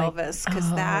Velvet Elvis, because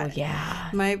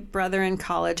my brother in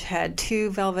college had 2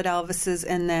 Velvet Elvises,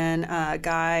 and then a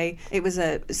guy. It was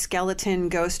a skeleton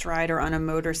ghost rider on a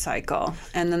motorcycle,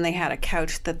 and then they had a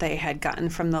couch that they had gotten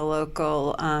from the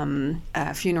local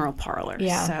funeral parlor.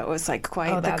 Yeah. So it was like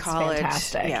quite the college.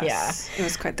 Fantastic. Yes. Yeah. It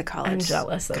was quite the college. I'm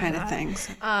jealous of kind that. of things.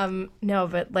 No,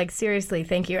 but like seriously,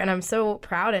 thank you, and I'm so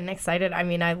proud and excited. I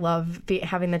mean, I love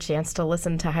having the chance to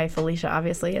listen to Hi Felicia,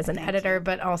 obviously as an editor,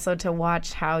 but also to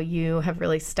watch how you have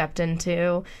really stepped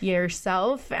into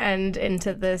yourself and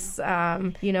into this,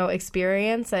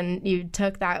 experience, and you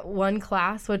took that that one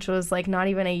class, which was like not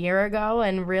even a year ago,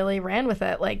 and really ran with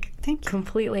it like Thank you.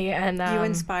 completely. And You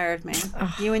inspired me.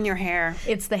 You and your hair.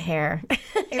 it's the hair.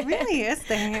 It really is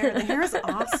the hair. The hair is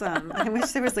awesome. I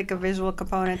wish there was like a visual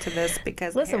component to this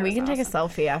because Listen, we can take a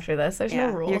selfie after this. There's no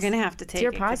rules. You're going to have to take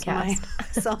your it 'cause my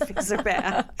selfies are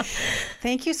bad.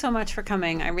 Thank you so much for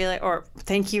coming.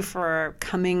 Thank you for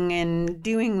coming and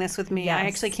doing this with me. Yes. I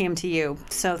actually came to you.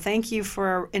 So thank you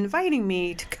for inviting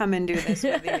me to come and do this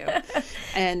with you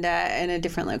and in a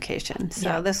different location.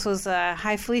 So this was a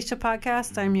Hi Felicia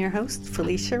podcast. I'm your host,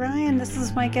 Felicia Ryan. This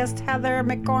is my guest, Heather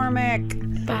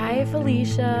McCormick. Bye,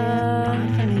 Felicia.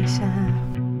 Bye, Felicia.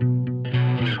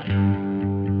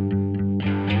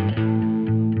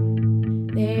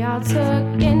 They all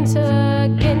took and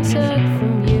took and took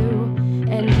from you,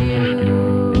 and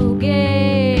you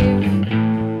gave.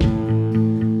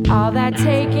 All that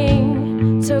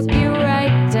taking took you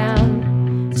right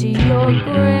down to your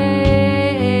grave.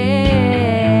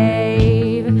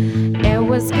 It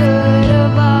was good.